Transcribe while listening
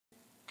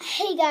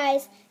Hey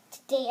guys,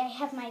 today I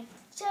have my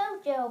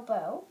Jojo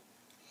bow,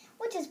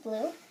 which is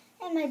blue,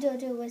 and my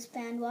Jojo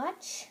wristband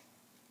watch.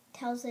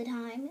 Tells the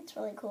time, it's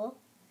really cool.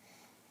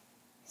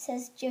 It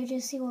says Jojo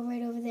Siwa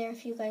right over there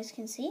if you guys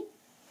can see.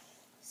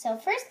 So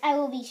first I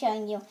will be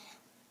showing you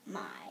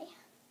my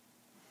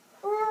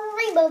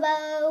rainbow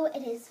bow.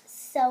 It is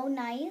so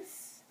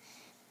nice.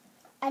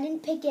 I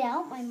didn't pick it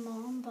out, my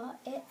mom bought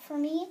it for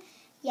me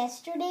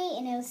yesterday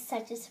and it was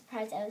such a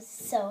surprise. I was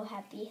so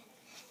happy.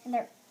 And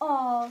they're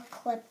all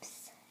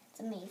clips. It's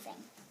amazing.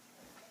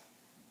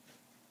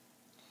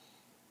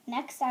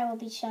 Next, I will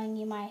be showing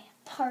you my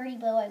party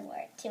bow. I wore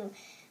it to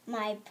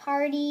my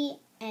party,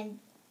 and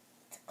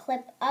to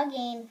clip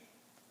again,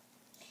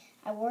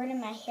 I wore it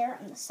in my hair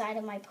on the side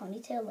of my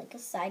ponytail, like a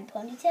side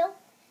ponytail,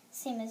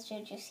 same as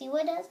Jojo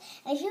Siwa does.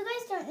 And if you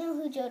guys don't know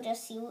who Jojo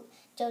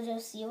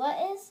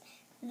Siwa is,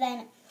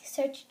 then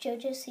search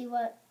Jojo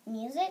Siwa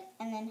music,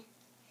 and then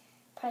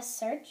press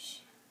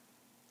search.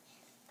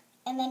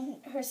 And then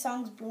her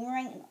songs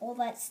Boomerang and all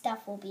that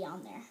stuff will be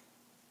on there.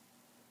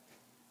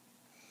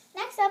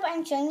 Next up,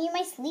 I'm showing you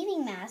my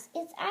sleeving mask.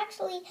 It's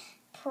actually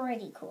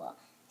pretty cool.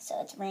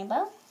 So it's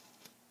rainbow.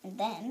 And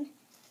then,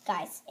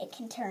 guys, it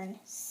can turn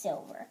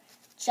silver.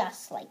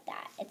 Just like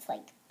that. It's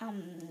like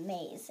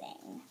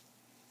amazing.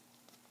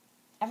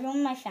 Everyone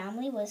in my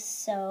family was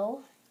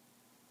so,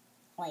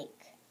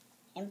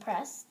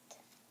 impressed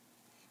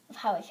with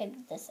how I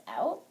figured this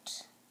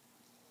out.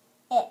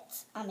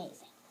 It's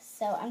amazing.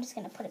 So I'm just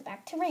going to put it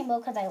back to rainbow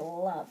because I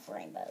love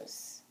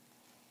rainbows.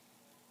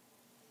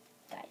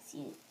 Guys,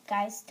 you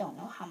guys don't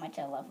know how much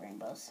I love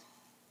rainbows.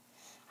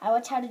 I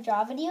watch how to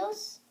draw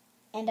videos,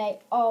 and I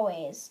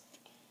always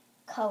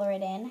color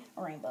it in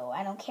rainbow.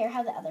 I don't care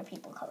how the other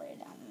people color it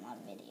on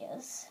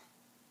videos.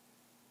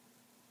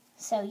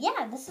 So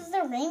yeah, this is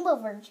the rainbow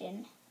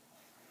version.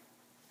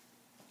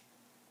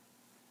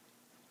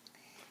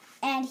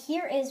 And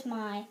here is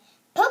my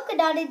polka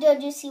dotted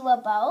Jojo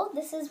Siwa bow.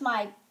 This is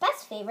my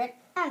best favorite,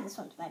 and this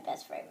one's my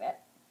best favorite.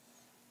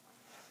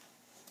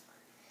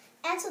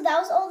 And so that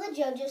was all the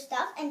Jojo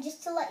stuff. And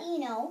just to let you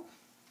know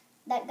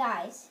that,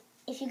 guys,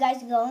 if you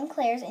guys go in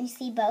Claire's and you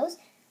see bows,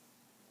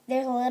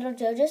 there's a little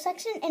Jojo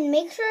section, and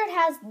make sure it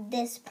has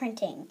this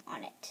printing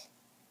on it.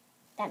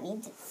 That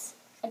means it's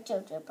a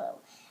Jojo bow.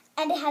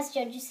 And it has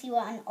Jojo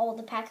Siwa on all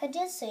the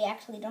packages, so you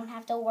actually don't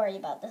have to worry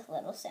about this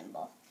little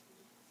symbol.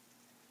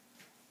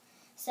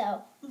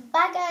 So,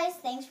 bye guys.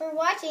 Thanks for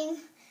watching.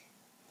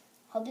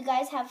 Hope you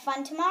guys have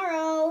fun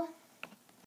tomorrow.